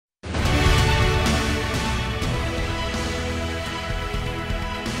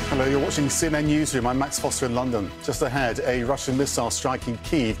Hello, you're watching CNN Newsroom. I'm Max Foster in London. Just ahead, a Russian missile striking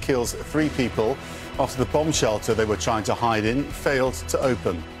Kyiv kills 3 people after the bomb shelter they were trying to hide in failed to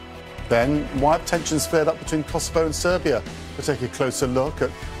open. Then, why have tensions flared up between Kosovo and Serbia? We'll take a closer look at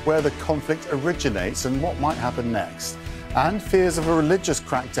where the conflict originates and what might happen next. And fears of a religious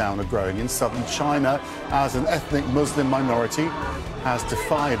crackdown are growing in southern China as an ethnic Muslim minority has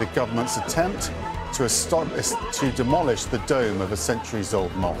defied the government's attempt to demolish the dome of a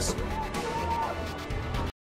centuries-old mosque.